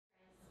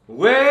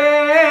Well,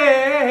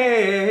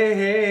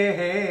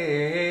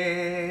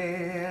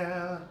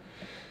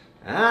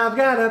 I've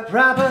got a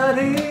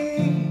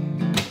property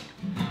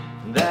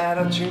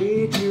that'll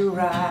treat you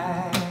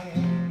right.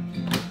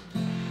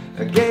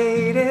 A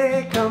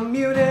gated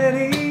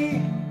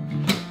community,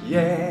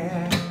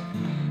 yeah,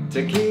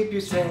 to keep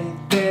you safe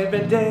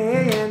every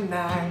day and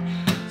night.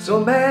 So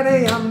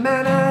many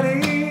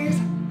amenities,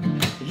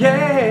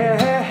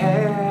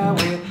 yeah,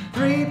 with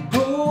 3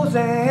 pools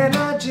and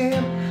a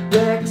gym,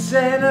 rec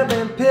center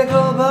and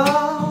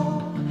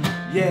pickleball,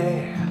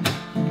 yeah,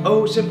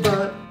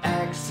 oceanfront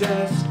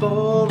access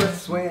for a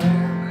swim.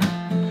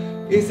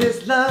 Is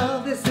this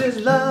love? This is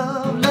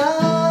love,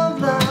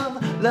 love,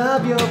 love,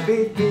 love you'll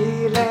be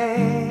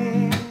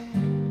feeling.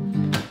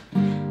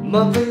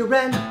 Monthly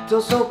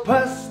rental so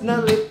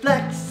personally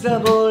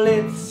flexible,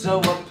 it's so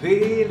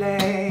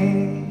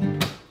appealing.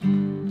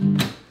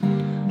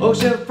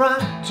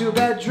 Oceanfront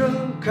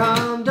 2-bedroom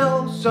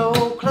condo, so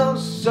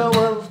close,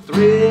 so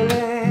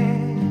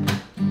thrilling.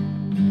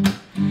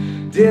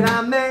 Did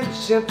I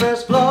mention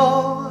first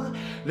floor?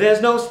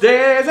 There's no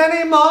stairs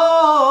anymore.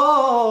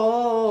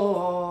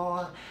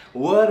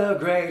 What a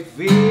great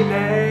feeling.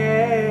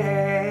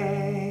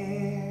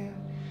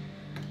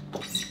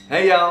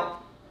 Hey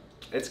y'all,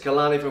 it's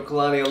Kalani from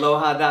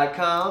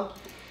KalaniAloha.com,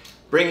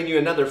 bringing you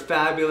another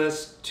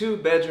fabulous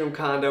 2-bedroom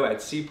condo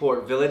at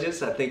Seaport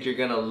Villages. I think you're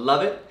gonna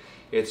love it.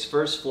 It's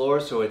first floor,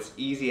 so it's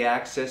easy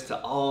access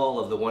to all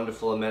of the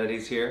wonderful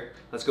amenities here.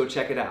 Let's go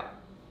check it out.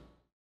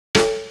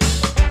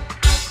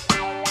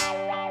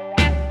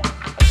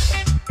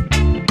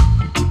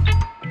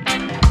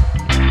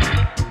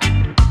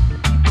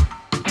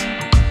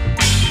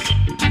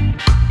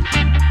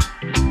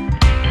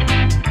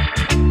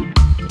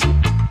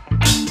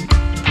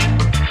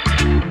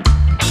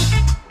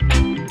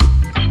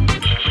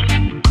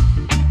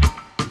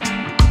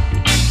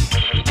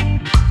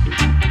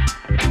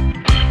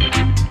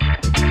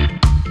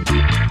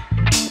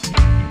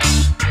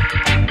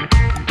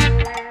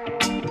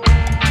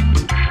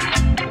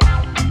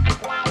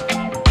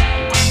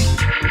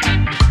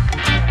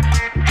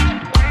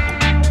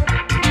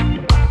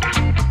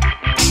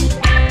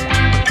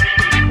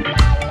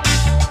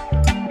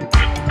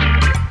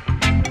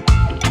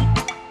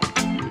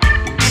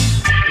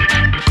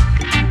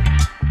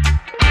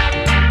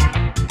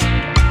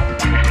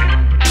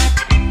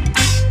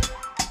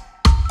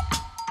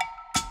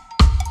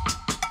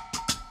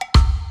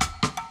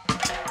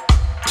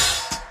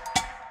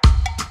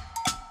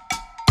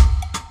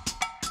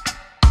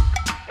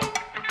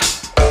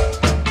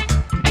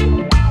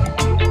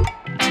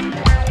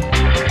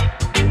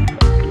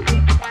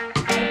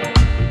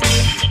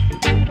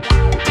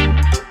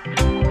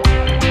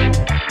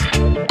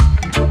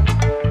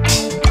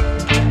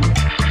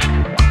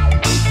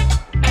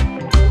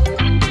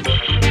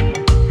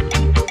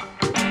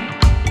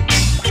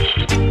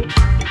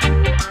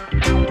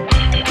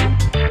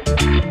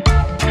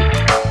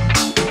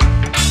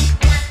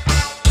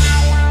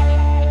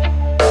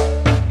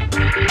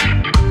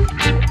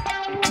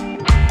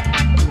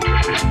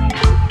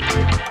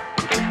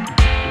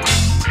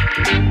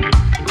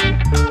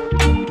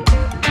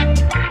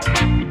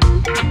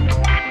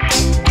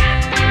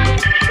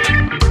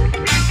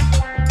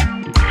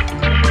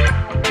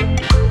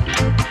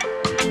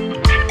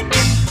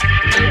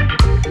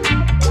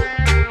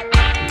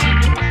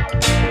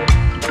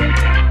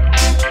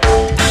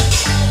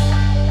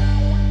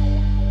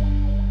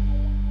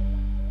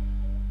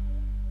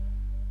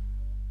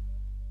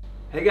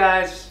 Hey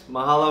guys,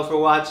 mahalo for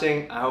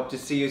watching. I hope to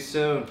see you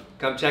soon.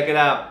 Come check it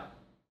out.